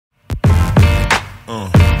Yeah.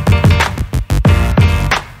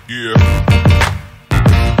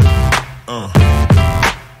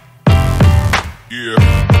 Yeah.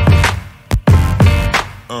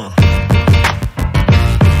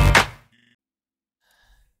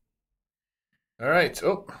 All right.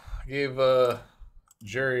 Oh, I gave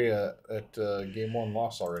Jerry that game one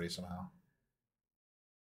loss already somehow.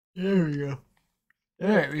 There we go. All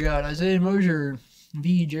right, we got Isaiah Mosher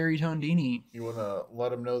v. Jerry Tondini. You want to let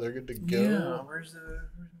them know they're good to go? Yeah, where's the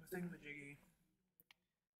thing with Jiggy?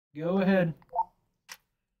 Go ahead.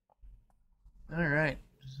 All right.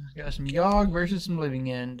 Got some Yawg versus some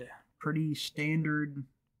Living End. Pretty standard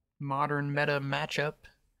modern meta matchup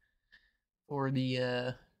for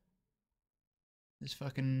the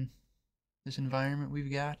this environment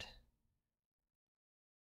we've got.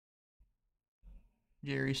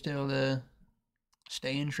 Jerry still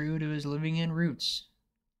staying true to his Living End roots.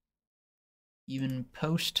 Even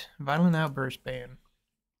post Violent Outburst ban.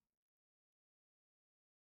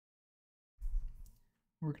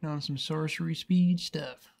 Working on some sorcery speed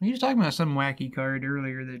stuff. He was talking about some wacky card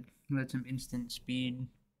earlier that lets him instant speed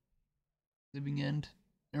Living End.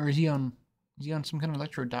 Or is he on some kind of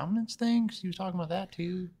electro dominance thing? 'Cause he was talking about that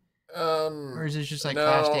too. Or is it just like no,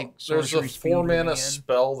 classic there's sorcery a speed? 4-mana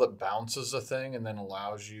spell that bounces a thing and then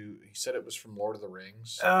allows you. He said it was from Lord of the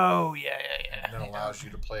Rings. Oh yeah. And then allows you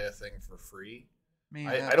to play a thing for free. Man,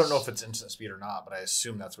 I don't know if it's instant speed or not, but I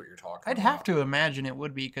assume that's what you're talking about. I'd have to imagine it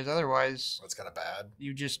would be, because otherwise That's kind of bad.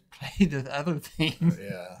 you just play the other thing.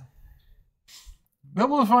 Yeah. But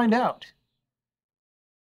we'll find out.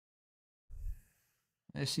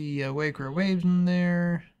 I see Waker Waves in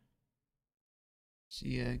there.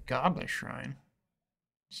 See a Godless Shrine.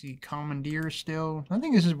 See Commandeer still. I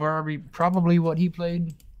think this is probably what he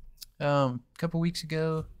played a couple weeks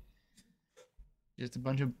ago. Just a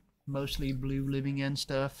bunch of mostly blue Living End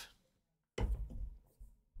stuff.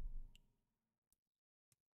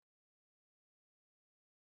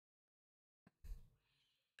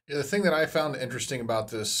 Yeah, the thing that I found interesting about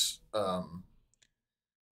this,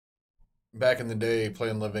 back in the day,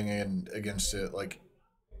 playing Living End against it, like,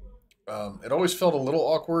 it always felt a little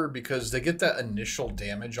awkward because they get that initial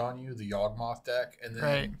damage on you, the Yawgmoth deck, and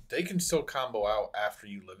then they can still combo out after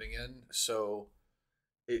you Living End. So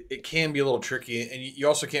it can be a little tricky, and you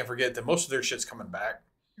also can't forget that most of their shit's coming back.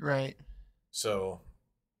 Right. So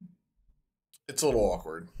it's a little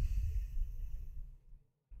awkward.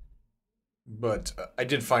 But I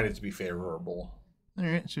did find it to be favorable.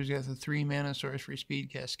 Alright, so he's got the 3-mana sorcery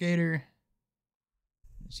speed Cascader.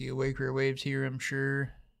 See a Waker Waves here, I'm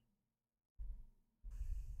sure.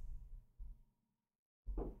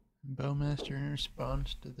 Bowmaster in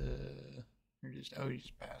response to the... Or just, oh, he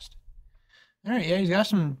just passed. Alright, yeah, he's got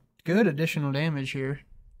some good additional damage here.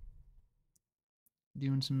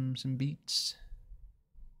 Doing some beats.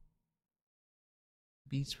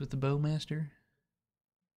 Beats with the Bowmaster.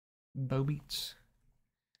 Bow beats.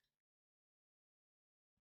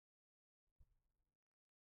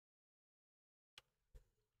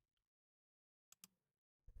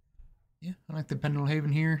 Yeah, I like the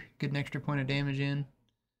Pendlehaven here. Get an extra point of damage in.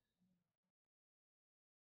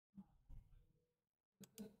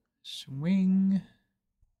 Swing.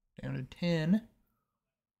 Down to 10.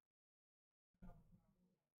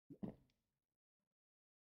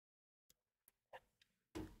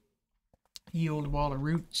 Yield Wall of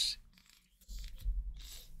Roots.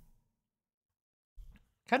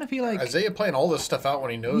 Kind of feel like Isaiah playing all this stuff out when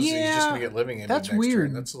he knows he's just gonna get Living End. That's next weird.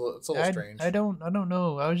 Turn. That's a little strange. I don't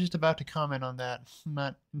know. I was just about to comment on that. I'm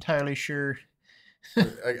not entirely sure.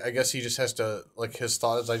 I guess he just has to, like, his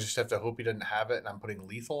thought is, I just have to hope he doesn't have it, and I'm putting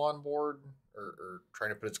lethal on board, or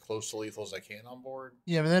trying to put as close to lethal as I can on board.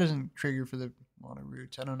 Yeah, but that doesn't trigger for the Water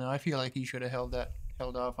Roots. I don't know. I feel like he should have held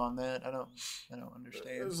off on that. I don't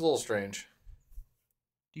understand. It was a little strange.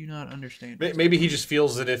 Do you not understand? Maybe he just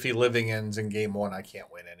feels that if he Living Ends in game one, I can't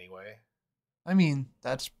win anyway. I mean,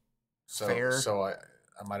 that's fair. So I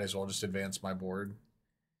might as well just advance my board.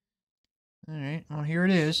 All right. Well, here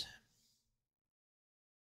it is.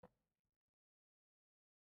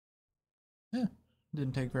 Yeah,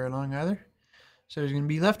 didn't take very long either. So he's going to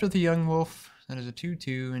be left with a Yawgmoth. That is a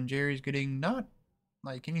 2/2, and Jerry's getting not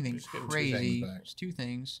like anything crazy. It's 2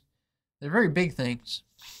 things. They're very big things,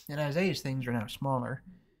 and Isaiah's things are now smaller.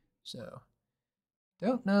 So,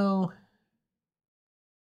 don't know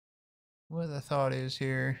what the thought is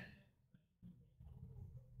here.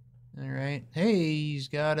 All right. Hey, he's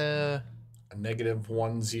got a -1 negative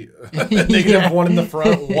 1 in the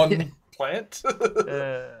front, 1 plant.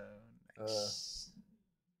 Nice.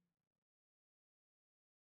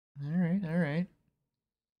 All right.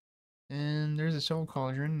 And there's a soul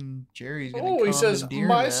cauldron, and Jerry's gonna Oh, he says commandeer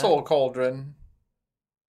my that. soul cauldron.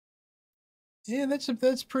 Yeah,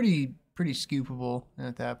 that's pretty scoopable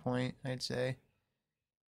at that point, I'd say.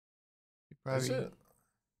 Is Probably it?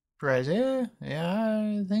 prize. Yeah,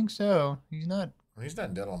 I think so. He's not. He's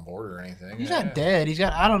not dead on board or anything. He's not dead. He's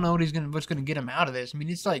got. I don't know what's gonna get him out of this. I mean,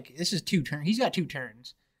 it's like this is 2 turns. He's got 2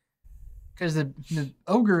 turns because the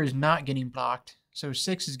ogre is not getting blocked. So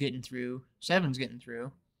 6 is getting through. 7's getting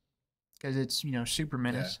through because it's super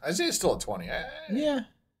menace. Yeah. Isaiah's still at 20. Yeah.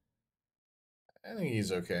 I think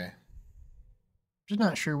he's okay. Just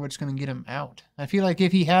not sure what's gonna get him out. I feel like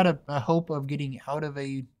if he had a hope of getting out of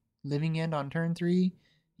a living end on turn 3,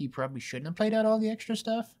 he probably shouldn't have played out all the extra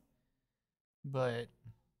stuff. But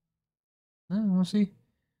we'll see.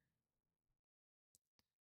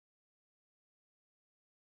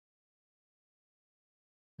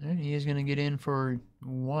 All right, he is going to get in for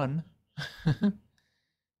 1.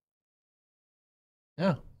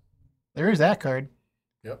 Oh, there is that card.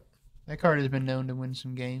 Yep. That card has been known to win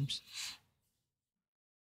some games.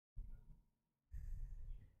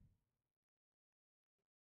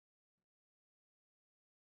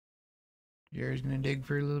 Jerry's going to dig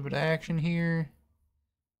for a little bit of action here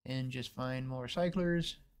and just find more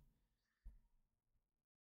cyclers.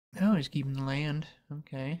 Oh, he's keeping the land.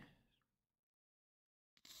 Okay.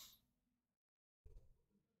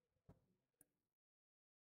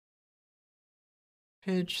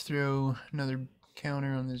 Pitch, throw another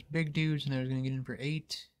counter on this big dude, so now he's going to get in for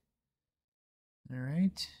 8. All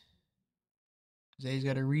right. Zay's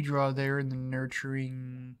got a redraw there in the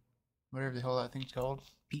nurturing, whatever the hell that thing's called.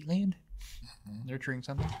 Peatland? Mm-hmm. Nurturing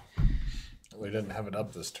something. Well, he didn't have it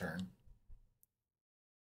up this turn.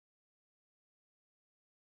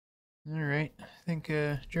 All right. I think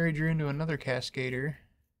Jerry drew into another Cascader.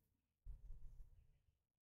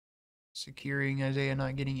 Securing Isaiah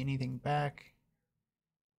not getting anything back.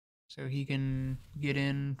 So he can get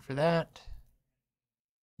in for that.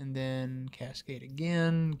 And then Cascade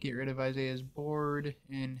again. Get rid of Isaiah's board.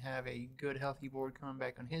 And have a good, healthy board coming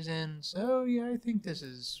back on his end. So, yeah, I think this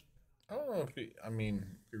is... I don't know if he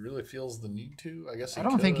really feels the need to. I guess I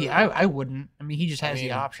don't think I wouldn't. I mean, he just has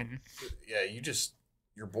the option. Yeah,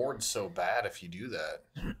 your board's so bad if you do that.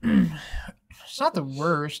 It's not the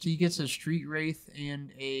worst. He gets a Street Wraith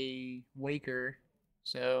and a Waker.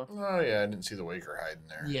 So. Oh yeah, I didn't see the Waker hiding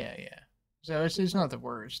there. Yeah. So it's not the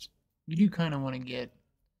worst. You do kind of want to get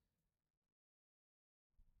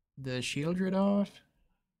the Shieldred off.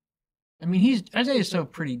 I mean, Isaiah's still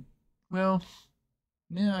pretty well.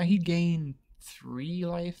 Yeah, he'd gain 3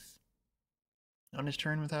 life on his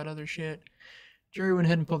turn without other shit. Jerry went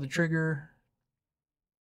ahead and pulled the trigger.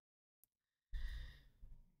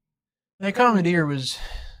 That Commandeer it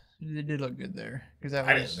did look good there. I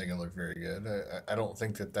didn't think it looked very good. I don't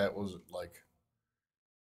think that was like...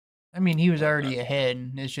 I mean, he was already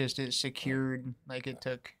ahead. It's just it secured, like it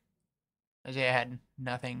took... Isaiah had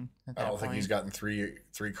nothing at that point. I don't think he's gotten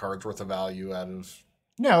three cards worth of value out of...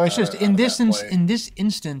 No, it's just in this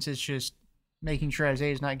instance, it's just making sure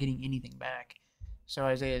Isaiah's not getting anything back. So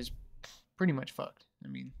Isaiah's pretty much fucked. I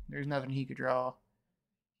mean, there's nothing he could draw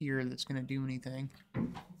here that's going to do anything.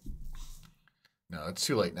 No, it's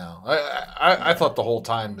too late now. I thought the whole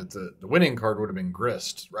time that the winning card would have been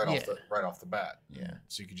Grist right off the bat. Yeah.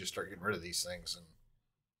 So you could just start getting rid of these things and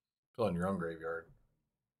fill in your own graveyard.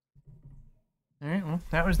 All right. Well,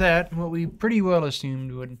 that was that. What we pretty well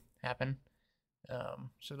assumed would happen.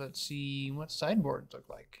 So let's see what sideboards look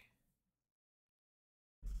like.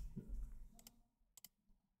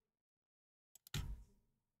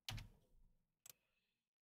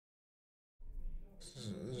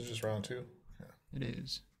 This is just round 2. Yeah. It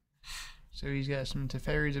is. So he's got some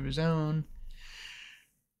Teferis of his own.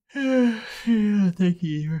 Yeah, thank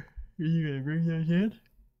you. Are you gonna bring those in?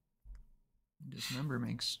 Dismember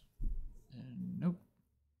makes. Nope.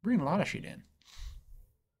 Bring a lot of shit in.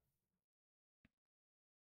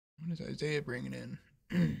 What is Isaiah bringing in?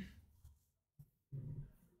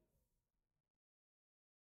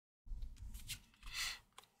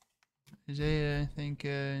 Isaiah, I think,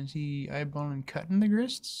 is he eyeballing cutting the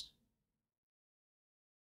Grists?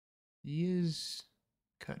 He is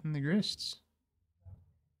cutting the Grists.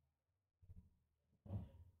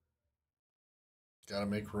 Gotta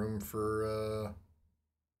make room for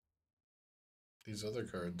these other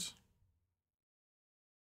cards.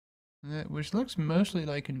 Which looks mostly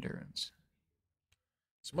like Endurance.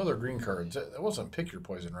 Some other green cards. That wasn't Pick Your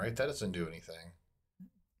Poison, right? That doesn't do anything.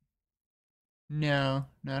 No,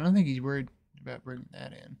 I don't think he's worried about bringing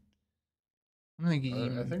that in. I don't think he.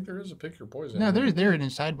 I think there is a Pick Your Poison. No, they're in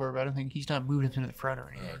his sideboard, but I don't think he's not moving him to the front or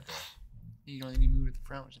anything. The only thing he moved at the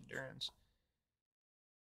front was endurance.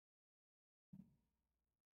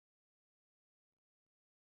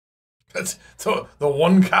 That's the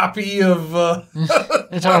one copy of.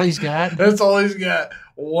 That's all he's got. That's all he's got.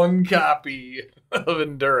 One copy of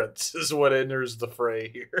endurance is what enters the fray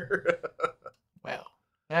here. Well,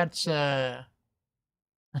 that's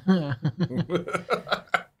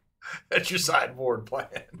That's your sideboard plan.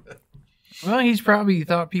 Well, he's probably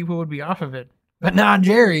thought people would be off of it, but not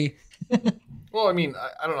Jerry. Well, I mean,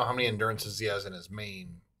 I don't know how many endurances he has in his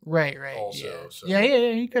main. Right. Also, yeah. So.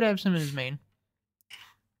 Yeah. He could have some in his main.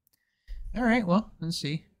 All right. Well, let's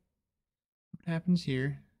see what happens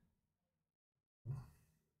here.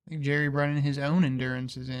 I think Jerry brought in his own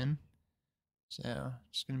endurances in, so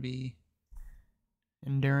it's gonna be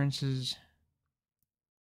endurances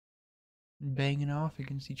banging off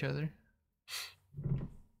against each other.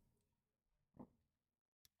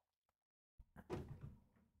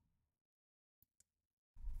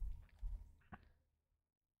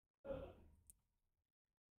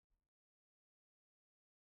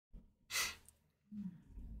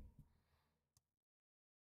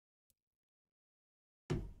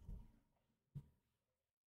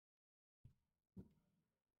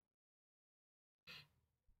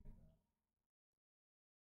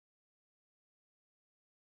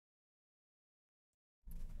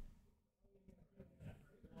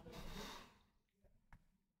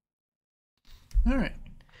 All right.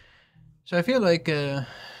 So I feel like I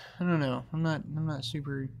don't know. I'm not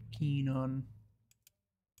super keen on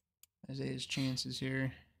Isaiah's chances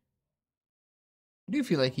here. I do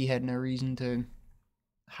feel like he had no reason to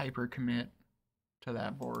hyper commit to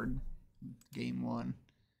that board game 1.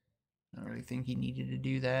 I don't really think he needed to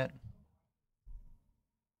do that.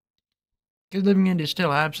 Because Living End is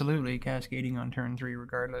still absolutely cascading on turn 3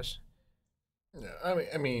 regardless. Yeah,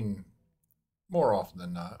 I mean, more often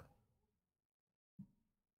than not.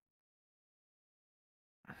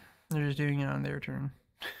 They're just doing it on their turn.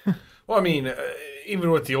 Well, I mean, even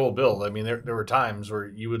with the old build, I mean, there were times where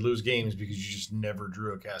you would lose games because you just never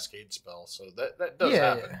drew a cascade spell. So that does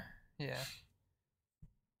happen. Yeah.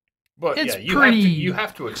 But it's you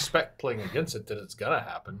have to expect playing against it that it's gonna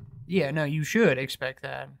happen. Yeah, no, you should expect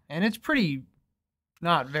that, and it's pretty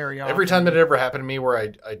not very often. Every time that it ever happened to me where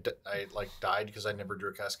I like died because I never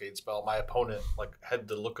drew a cascade spell, my opponent like had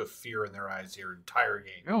the look of fear in their eyes the entire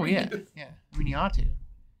game. Oh yeah. I mean, you ought to.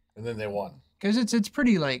 And then they won. Because it's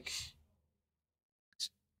pretty like it's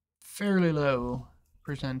fairly low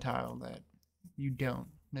percentile that you don't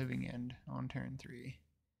Living End on turn 3.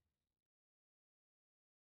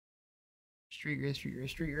 Street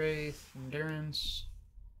Wraith, Endurance.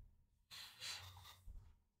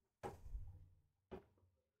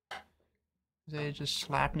 They just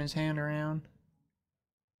slapping his hand around.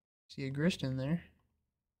 See a grist in there.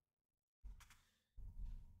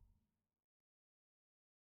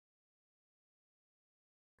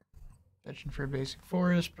 Fetching for a basic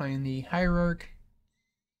forest, playing the Hierarch.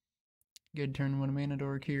 Good turn 1 mana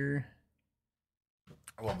dork here.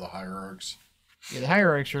 I love the Hierarchs. Yeah, the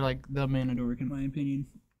Hierarchs are like the mana dork in my opinion.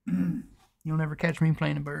 You'll never catch me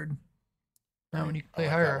playing a bird. Not when you play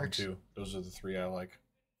Hierarchs. Too. Those are the 3 I like.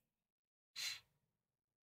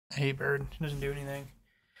 I hate bird. It doesn't do anything.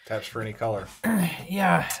 Taps for any color.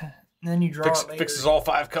 Yeah. And then you draw it later. Fixes all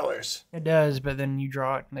 5 colors. It does, but then you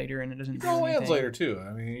draw it later and it doesn't do anything. Draw lands later too.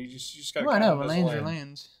 I mean, you just got to. Well, I know, but lands are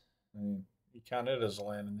lands. I mean, you count it as a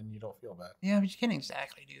land, and then you don't feel bad. Yeah, but you can't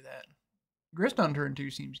exactly do that. Grist on turn 2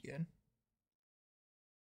 seems good.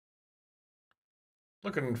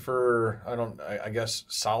 Looking for I guess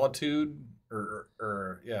solitude or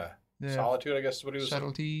solitude. I guess is what he was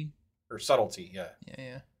subtlety saying. Or subtlety. Yeah.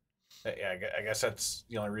 Yeah. Yeah, I guess that's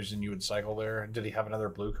the only reason you would cycle there. Did he have another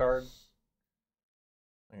blue card?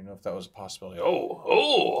 I don't know if that was a possibility.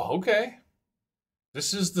 Oh, okay.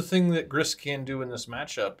 This is the thing that Grist can do in this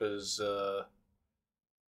matchup is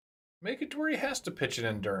make it to where he has to pitch an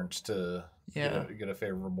endurance to get a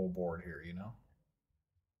favorable board here, you know?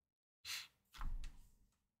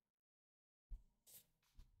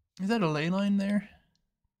 Is that a ley line there?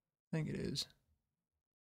 I think it is.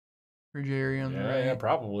 For Jerry on the right. Yeah,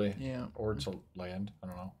 probably. Yeah. Or it's a land. I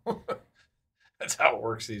don't know. That's how it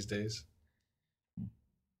works these days.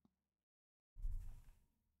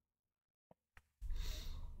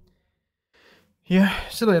 Yeah,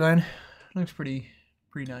 it's a ley line. Looks pretty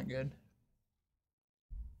not good.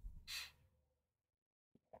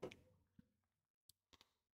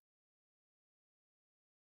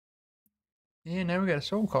 Yeah, now we got a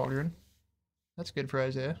Soul Cauldron. That's good for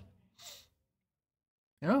Isaiah.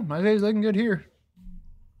 Yeah, Isaiah's looking good here.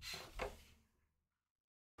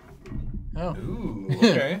 Oh. Ooh,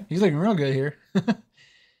 okay. He's looking real good here.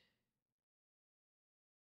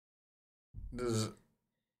 Does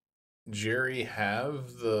Jerry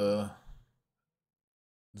have the...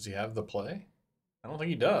 Does he have the play? I don't think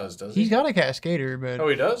he does he? He's got a Cascader, but... Oh,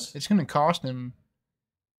 he does? It's going to cost him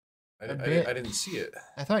a bit. I didn't see it.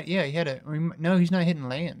 I thought, yeah, he had a... No, he's not hitting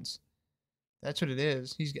lands. That's what it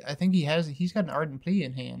is. I think he's got an Ardent Plea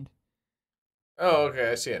in hand. Oh, okay,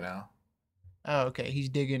 I see it now. Oh, okay, he's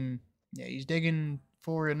digging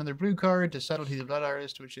for another blue card to settle to the Blood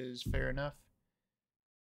Artist, which is fair enough.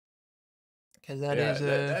 Because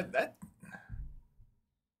it's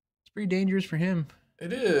pretty dangerous for him.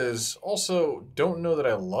 It is. Also, don't know that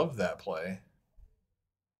I love that play.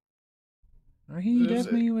 Well, he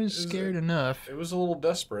definitely was scared enough. It was a little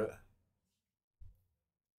desperate.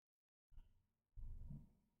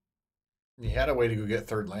 He had a way to go get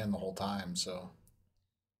third land the whole time, so...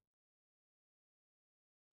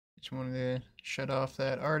 Just wanted to shut off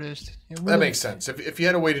that artist. That makes sense. If you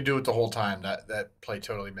had a way to do it the whole time, that play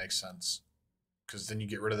totally makes sense. Because then you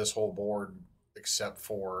get rid of this whole board, except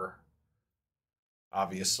for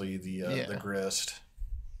obviously the grist.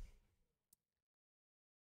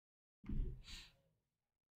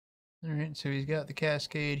 All right, so he's got the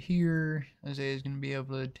Cascade here. Isaiah's going to be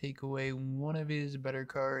able to take away one of his better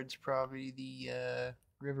cards, probably the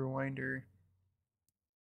River Winder.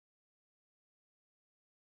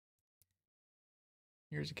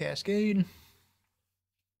 Here's a Cascade.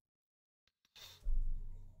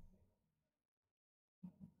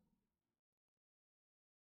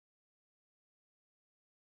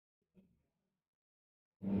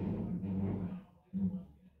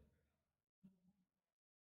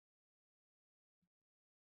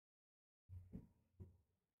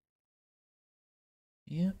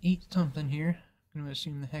 Yeah, eat something here. I'm going to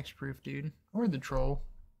assume the Hexproof dude. Or the Troll.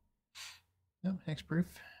 Nope, Hexproof.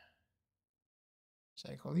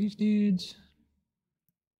 Cycle these dudes.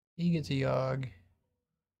 He gets a Yawg.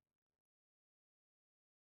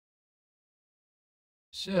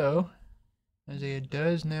 So, Isaiah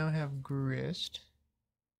does now have Grist.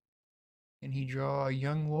 Can he draw a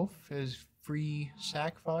Yawgmoth as free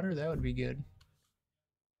sack fodder? That would be good.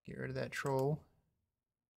 Get rid of that Troll.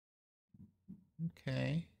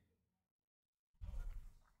 Okay.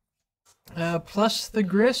 Plus the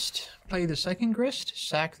Grist. Play the second Grist.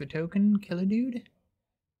 Sack the token. Kill a dude.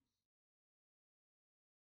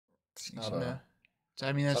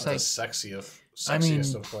 I mean, that's like the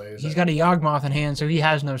sexiest of plays. He's got a Yawgmoth in hand, so he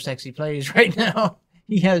has no sexy plays right now.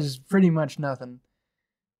 He has pretty much nothing,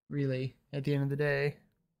 really, at the end of the day.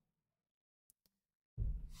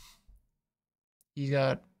 He's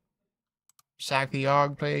got sack the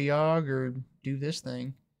Yawg, play a Yawg, or do this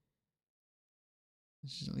thing.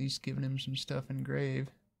 This is at least giving him some stuff in grave.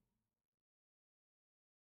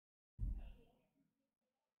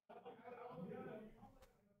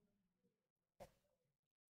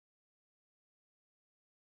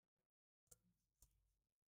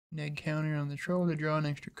 Neg counter on the Troll to draw an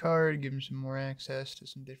extra card, give him some more access to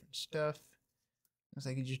some different stuff. Looks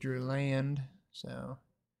like he just drew a land, so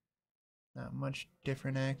not much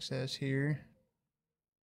different access here.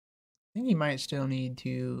 I think he might still need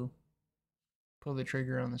to pull the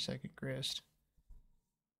trigger on the second Grist.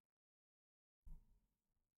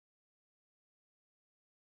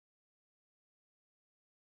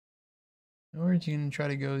 Or is he going to try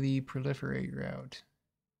to go the proliferate route?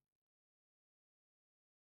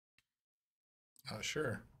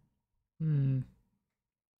 Sure. Yep,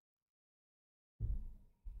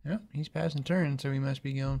 he's passing turn, so he must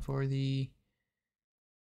be going for the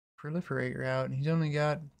proliferate route. And he's only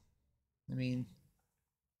got, I mean...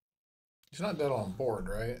 He's not dead on board,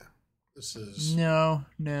 right? This is... No.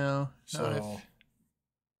 So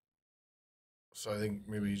I think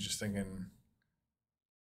maybe he's just thinking...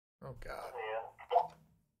 Oh, God.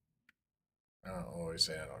 I don't know what he's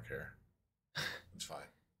saying. I don't care. It's fine.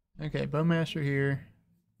 Okay, Bowmaster here.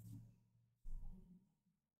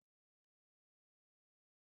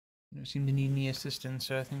 You don't seem to need any assistance,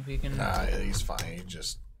 so I think we can... Nah, yeah, he's fine. He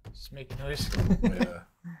just make a noise. Yeah.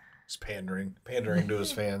 He's pandering to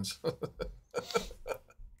his fans.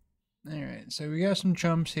 Alright, so we got some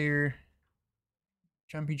chumps here.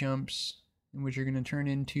 Chumpy jumps, which are going to turn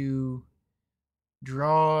into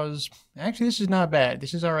draws. Actually, this is not bad.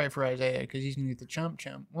 This is alright for Isaiah, because he's going to get the chump.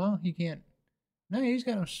 Well, he can't. No, he's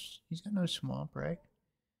got no swamp, right?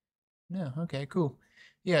 No, okay, cool.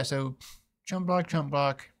 Yeah, so chump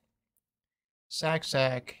block,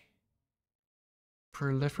 sack,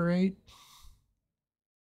 proliferate.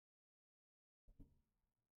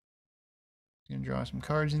 Gonna draw some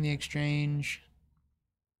cards in the exchange.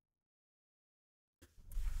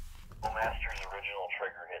 Master's original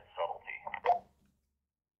trigger hit subtlety.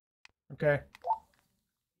 Okay.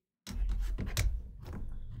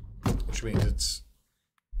 Which means it's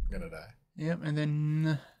gonna die. Yep, and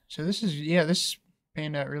then so this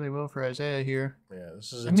panned out really well for Isaiah here. Yeah,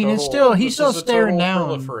 this is. I mean, it's still he's still staring down.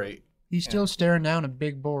 Proliferate. He's still staring down a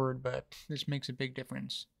big board, but this makes a big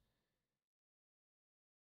difference.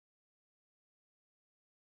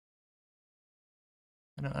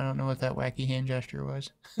 I don't know what that wacky hand gesture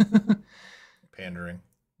was. Pandering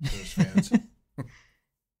to his fans.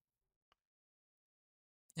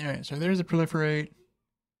 All right, so there's the proliferate.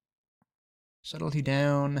 Subtlety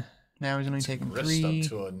down. Now he's only taking wrist 3. Up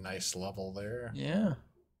to a nice level there. Yeah.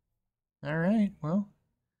 All right. Well,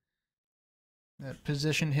 that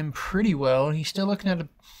positioned him pretty well. He's still looking at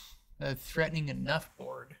a threatening enough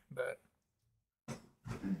board, but.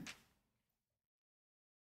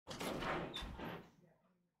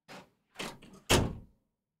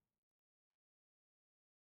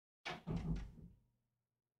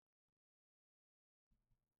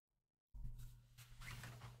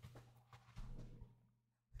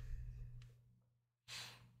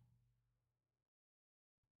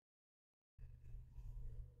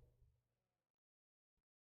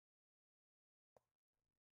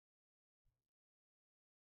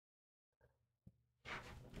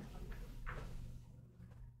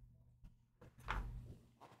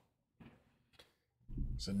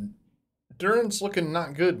 So Duran's looking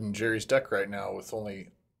not good in Jerry's deck right now with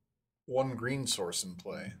only 1 green source in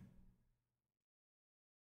play.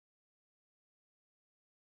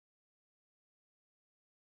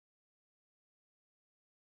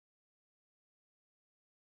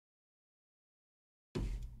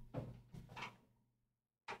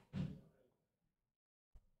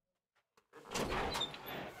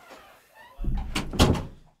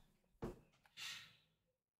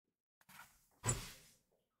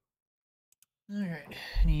 All right.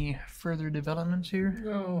 Any further developments here?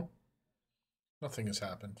 No. Nothing has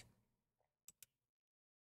happened.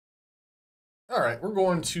 All right, we're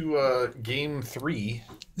going to game 3.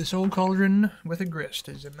 This old cauldron with a grist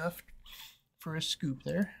is enough for a scoop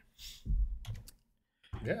there.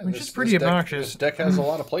 Yeah, which is pretty obnoxious. This deck has a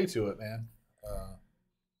lot of play to it, man.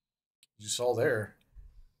 You saw there.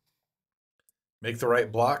 Make the right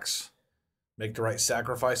blocks. Make the right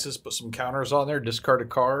sacrifices. Put some counters on there. Discard a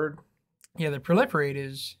card. Yeah, the proliferate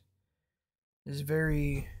is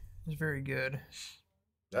very good.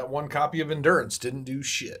 That 1 copy of Endurance didn't do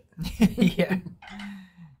shit. Yeah.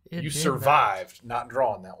 You survived not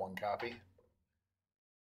drawing that 1 copy.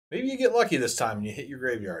 Maybe you get lucky this time and you hit your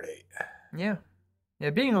graveyard 8. Yeah.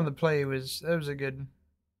 Yeah, being on the play was a good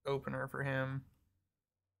opener for him.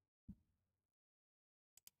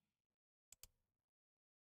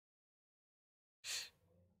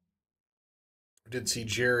 I did see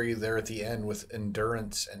Jerry there at the end with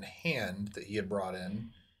Endurance and Hand that he had brought in.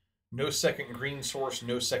 No second green source,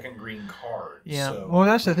 no second green card. Yeah, so. well,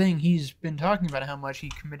 that's the thing. He's been talking about how much he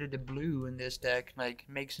committed to blue in this deck. Like,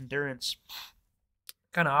 makes Endurance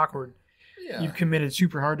kind of awkward. Yeah. You've committed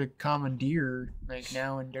super hard to Commandeer. Like,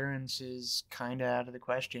 now Endurance is kind of out of the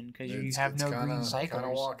question because you have no green cyclers.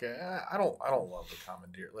 I don't love the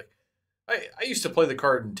Commandeer. Like, I used to play the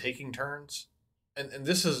card in Taking Turns, and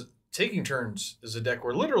this is Taking Turns is a deck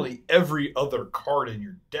where literally every other card in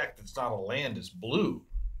your deck that's not a land is blue.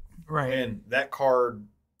 Right. And that card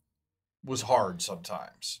was hard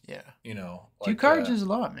sometimes. Yeah. You know. 2 cards is a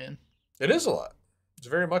lot, man. It is a lot. It's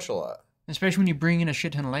very much a lot. Especially when you bring in a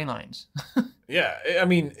shit ton of ley lines. Yeah. I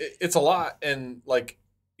mean, it's a lot. And, like,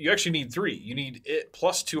 you actually need 3. You need it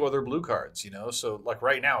plus 2 other blue cards, you know? So, like,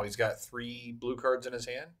 right now, he's got 3 blue cards in his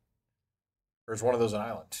hand. Or is one of those an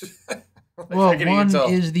island? Well, one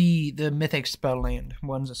is the mythic spell land.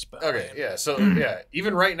 One's a spell. Okay, land. yeah. So, yeah,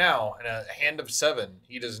 even right now, in a hand of 7,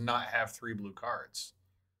 he does not have 3 blue cards.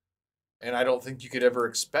 And I don't think you could ever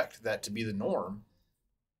expect that to be the norm.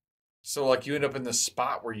 So, like, you end up in this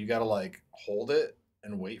spot where you got to, like, hold it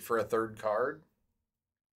and wait for a 3rd card.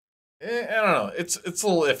 I don't know. It's a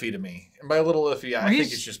little iffy to me. And by a little iffy, I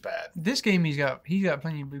think it's just bad. This game, he's got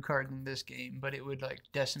plenty of blue cards in this game, but it would, like,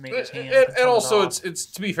 decimate his hand. And also, it's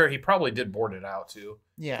to be fair, he probably did board it out, too.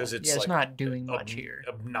 Yeah, because it's not doing much here.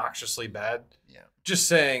 Obnoxiously bad. Yeah. Just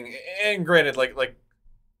saying, and granted, like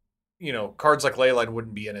you know, cards like Leyline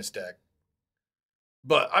wouldn't be in his deck.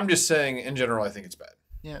 But I'm just saying, in general, I think it's bad.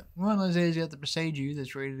 Yeah. Well, Isaiah's got the Presage You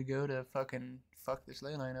that's ready to go to fucking fuck this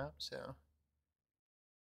Leyline up, so.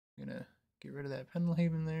 I'm gonna get rid of that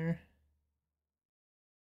Pendelhaven there.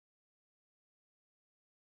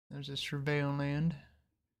 There's a Surveil land.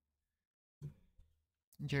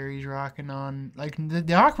 Jerry's rocking on. Like,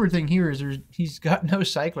 the awkward thing here is he's got no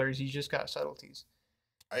cyclers. He's just got subtleties.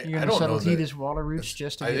 You're going to subtlety this Water Roots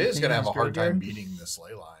just to get it is going to have a hard time graveyard? beating this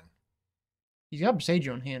ley line. He's got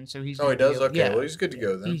Besagio in hand, so he's. Oh, he does. Okay, well, he's good to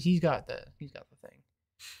go then. He's got the thing.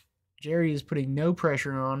 Jerry is putting no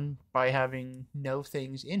pressure on by having no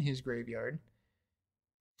things in his graveyard.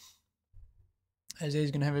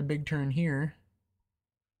 Isaiah's going to have a big turn here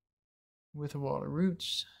with the Water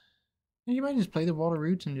Roots. And you might just play the Water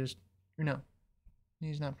Roots and just, or no,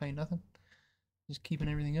 he's not playing nothing. Just keeping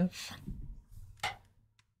everything up.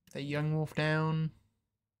 That Yawgmoth down.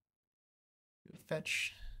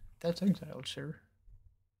 Fetch. That's exiled, sir.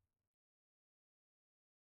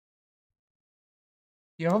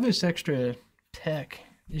 Yeah, all this extra tech,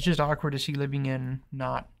 it's just awkward to see living in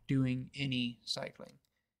not doing any cycling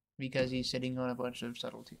because he's sitting on a bunch of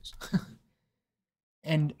subtleties.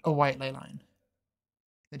 And a white ley line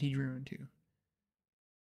that he drew into.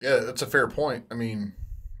 Yeah, that's a fair point. I mean,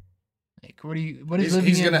 like, what is living in?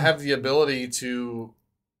 He's going to have the ability to,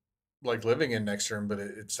 like, living in next turn, but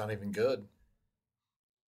it's not even good.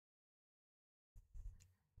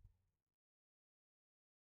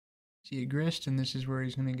 See a grist, and this is where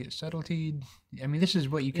he's going to get subtletied. I mean, this is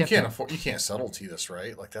what you can't afford. You can't subtlety this,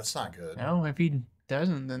 right? Like, that's not good. No, if he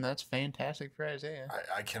doesn't, then that's fantastic for Isaiah.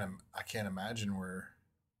 I can't imagine where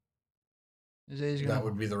Isaiah's that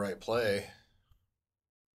would be the right play.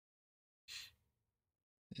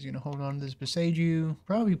 He's going to hold on to this Besagio.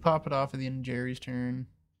 Probably pop it off at the end of Jerry's turn.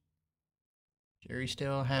 Jerry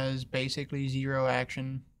still has basically zero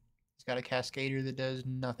action. He's got a Cascader that does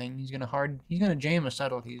nothing. He's gonna jam a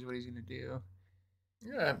subtlety is what he's gonna do.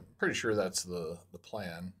 Yeah, I'm pretty sure that's the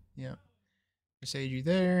plan. Yeah. Besagio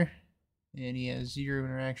there. And he has zero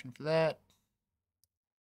interaction for that.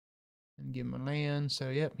 And give him a land. So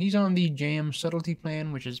yep, he's on the jam subtlety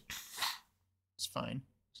plan, which is it's fine.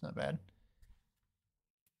 It's not bad.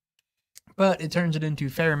 But it turns it into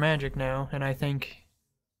fair magic now, and I think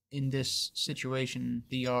in this situation,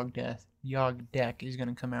 the Yawg deck is going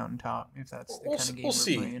to come out on top if that's the kind of game we're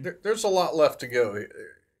playing. There's a lot left to go.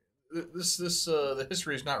 The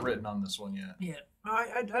history is not written on this one yet. Yeah,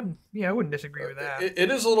 I wouldn't disagree with that.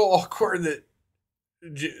 It is a little awkward that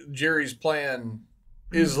Jerry's plan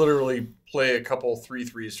is literally play a couple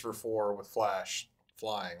 3/3s for 4 with flash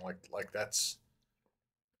flying. Like that's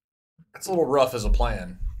a little rough as a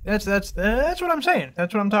plan. That's what I'm saying.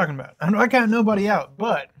 That's what I'm talking about. I count nobody out,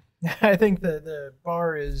 but I think the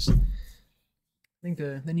bar is. I think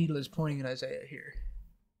the needle is pointing at Isaiah here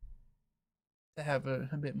to have a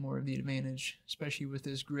bit more of the advantage, especially with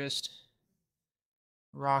this grist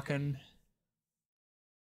rocking.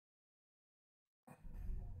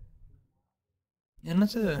 And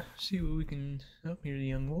let's see what we can. Oh, here's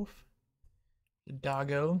the Yawgmoth, the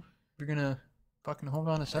doggo. We're gonna fucking hold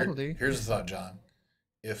on to subtlety. Here's the thought, John.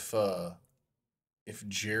 If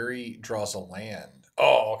Jerry draws a land.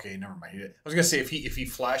 Oh, okay, never mind. I was gonna say if he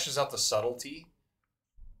flashes out the subtlety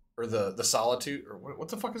or the solitude or what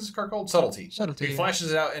the fuck is this card called? Subtlety. Subtlety. If he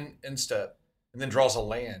flashes it out in step and then draws a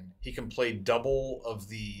land, he can play double of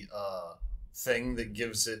the thing that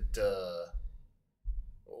gives it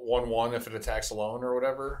 1/1 if it attacks alone or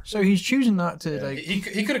whatever. So he's choosing not to like.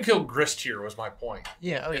 He could have killed Grist here. Was my point.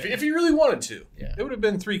 Yeah. Oh, yeah. If he really wanted to. Yeah. It would have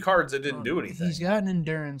been 3 cards that didn't do anything. He's got an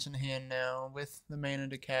endurance in hand now with the mana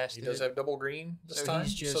to cast. He does have double green this time,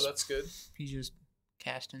 so that's good. He's just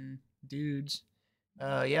casting dudes.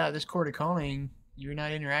 Yeah, this Court of Calling, you're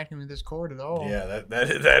not interacting with this court at all. Yeah,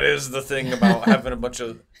 that is the thing about having a bunch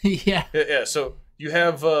of yeah. So you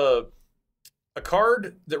have a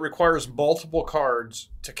card that requires multiple cards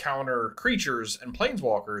to counter creatures and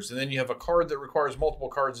planeswalkers, and then you have a card that requires multiple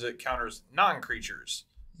cards that counters non-creatures.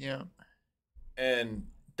 Yeah. And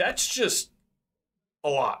that's just a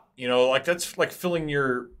lot, like that's like filling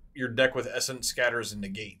your deck with essence scatters and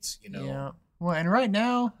negates, Yeah. Well, and right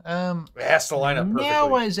now, it has to line up perfectly.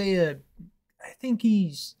 Now Isaiah, I think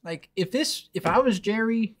he's like, if I was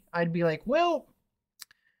Jerry, I'd be like, well,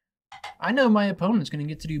 I know my opponent's going to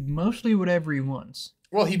get to do mostly whatever he wants.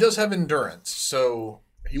 Well, he does have endurance, so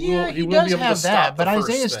he will be able does to have stop that. But the first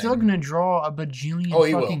Isaiah's thing. still going to draw a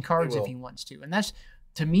bajillion fucking cards if he wants to, and that's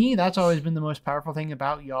to me that's always been the most powerful thing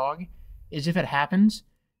about Yawg, is if it happens,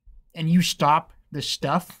 and you stop the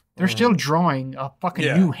stuff, they're still drawing a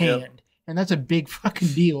fucking new hand, and that's a big fucking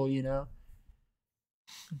deal,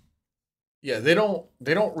 Yeah, they don't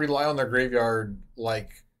rely on their graveyard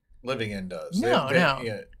like Living End does. No.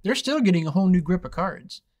 They're still getting a whole new grip of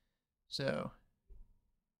cards. So.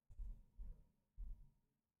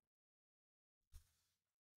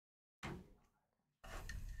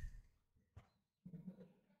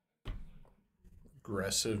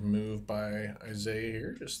 aggressive move by Isaiah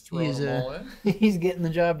here. Just throwing them all in. He's getting the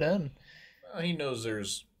job done. He knows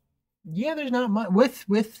there's... Yeah, there's not much.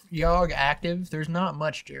 With Yawg active, there's not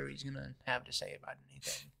much Jerry's going to have to say about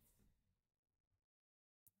anything.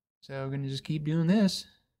 So we're going to just keep doing this.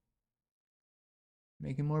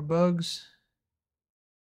 Making more bugs.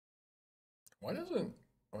 Why doesn't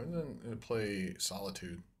it play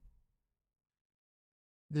Solitude?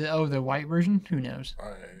 The white version? Who knows? I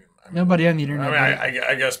mean, nobody on the internet.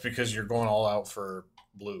 I guess because you're going all out for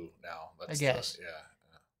blue now. I guess. Yeah.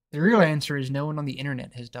 The real answer is no one on the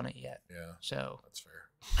internet has done it yet. Yeah. So that's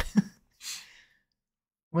fair.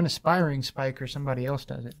 When Aspiring Spike or somebody else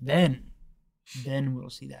does it, then we'll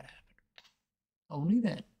see that happen. Only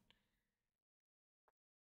then.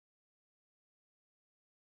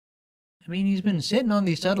 I mean, he's been sitting on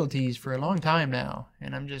these subtleties for a long time now,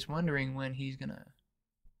 and I'm just wondering when he's gonna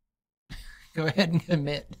go ahead and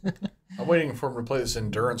commit. I'm waiting for him to play this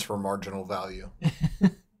Endurance for marginal value.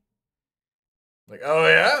 Like, oh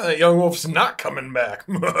yeah, that Yawgmoth's not coming back.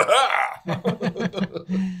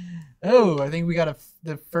 Oh, I think we got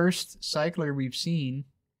the first cycler we've seen,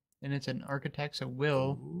 and it's an Architects of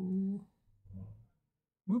Will. Ooh.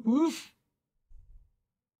 Whoop whoop.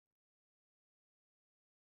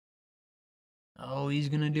 Oh, he's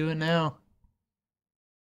gonna do it now.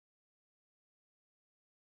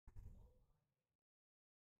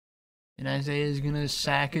 And Isaiah's gonna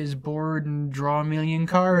sack his board and draw a million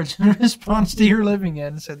cards in response to your living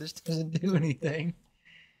end, so this doesn't do anything.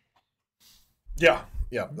 Yeah,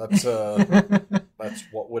 that's that's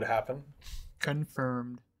what would happen.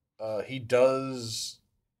 Confirmed. He does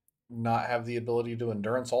not have the ability to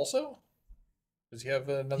Endurance also? Does he have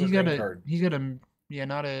another green card? He's got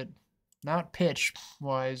a not pitch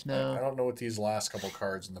wise, no. I don't know what these last couple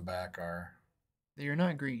cards in the back are. They are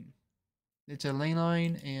not green. It's a ley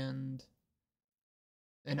line and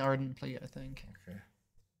an ardent plea, I think. Okay.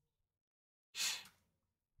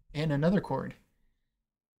 And another chord.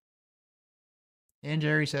 And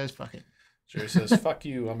Jerry says, fuck it. Jerry says, fuck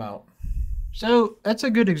you, I'm out. So that's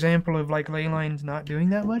a good example of like ley lines not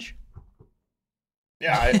doing that much.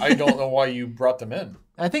 Yeah, I don't know why you brought them in.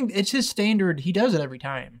 I think it's his standard. He does it every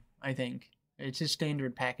time, I think. It's his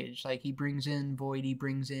standard package. Like he brings in Void, he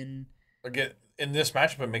brings in... Again, in this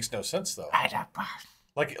matchup, it makes no sense though. I don't...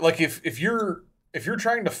 Like if you're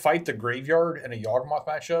trying to fight the graveyard in a Yawgmoth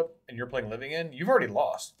matchup and you're playing Living End, you've already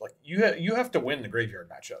lost. Like you have to win the graveyard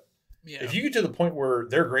matchup. Yeah. If you get to the point where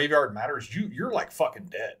their graveyard matters, you're like fucking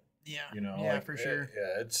dead. Yeah. You know. Yeah, like, for sure.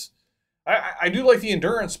 Yeah, it's. I do like the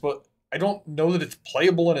Endurance, but I don't know that it's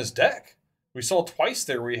playable in his deck. We saw twice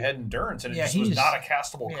there where he had Endurance and it just was not a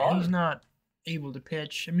castable card. He's not able to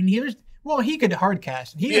pitch. I mean, he could hard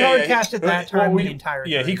cast. He could hard cast at that time the entire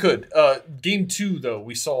time. Yeah, he could. Game 2 though,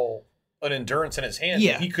 we saw an Endurance in his hand.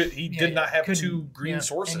 Yeah. He did not have two green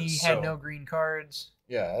sources. And he had no green cards.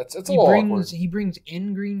 Yeah, it's a little awkward. He brings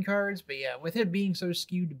in green cards, but yeah, with it being so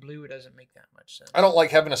skewed to blue, it doesn't make that much sense. I don't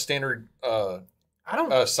like having a standard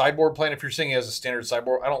sideboard plan. If you're saying he has a standard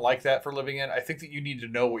sideboard, I don't like that for Living End. I think that you need to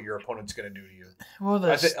know what your opponent's going to do to you. Well,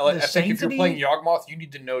 I think if you're playing Yawgmoth, you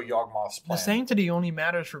need to know Yawgmoth's plan. The Sanctity only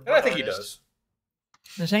matters for Blood Artist. I think he does.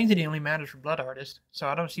 The Sanctity only matters for Blood Artist, so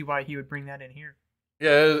I don't see why he would bring that in here.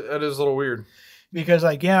 Yeah, that is a little weird. Because,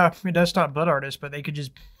 like, yeah, it does stop Blood Artist, but they could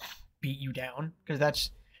just beat you down. Because that's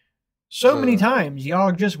so many times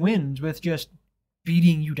Yawg just wins with just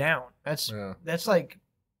beating you down. That's like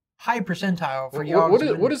high percentile for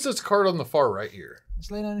Yawg. What is this card on the far right here? It's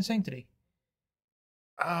Ley Line of Sanctity.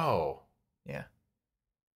 Oh. Yeah.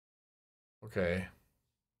 Okay.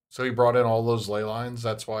 So he brought in all those ley lines.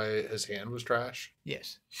 That's why his hand was trash?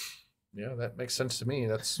 Yes. Yeah, that makes sense to me.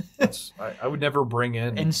 That's I would never bring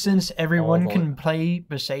in. And since everyone can play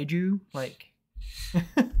Beseiju, like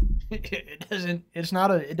it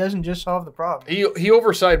doesn't just solve the problem. He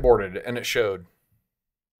over sideboarded and it showed.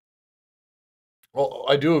 Well,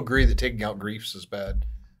 I do agree that taking out Griefs is bad.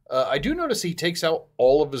 I do notice he takes out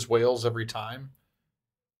all of his whales every time.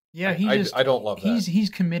 Yeah, I don't love that. He's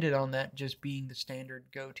committed on that just being the standard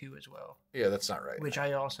go-to as well. Yeah, that's not right. Which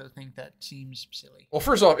I also think that seems silly. Well,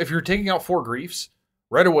 first off, if you're taking out 4 Griefs,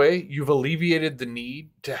 right away you've alleviated the need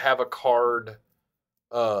to have a card,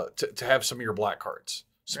 to have some of your black cards.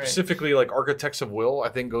 Specifically, like Architects of Will, I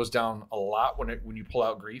think goes down a lot when you pull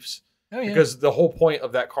out Griefs. Oh yeah. Because the whole point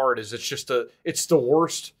of that card is it's the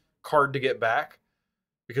worst card to get back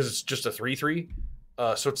because it's just a 3/3.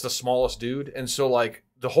 So it's the smallest dude, and so like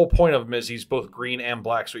the whole point of him is he's both green and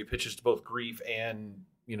black, so he pitches to both Grief and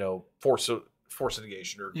force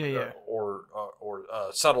negation or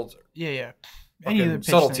subtlety. Yeah, yeah. Any of the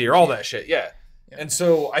subtlety or all that shit. Yeah. Yep. And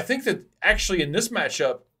so I think that actually in this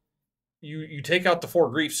matchup, you take out the 4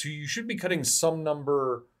 griefs, so you should be cutting some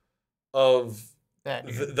number of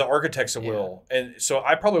the Architects of Will. And so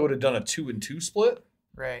I probably would have done a 2 and 2 split.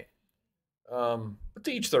 Right. But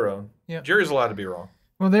to each their own. Yeah. Jerry's allowed to be wrong.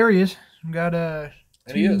 Well, there he is. We got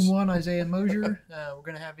 2-1 Isaiah Mosher. We're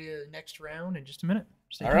going to have you next round in just a minute.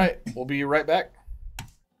 All right. We'll be right back.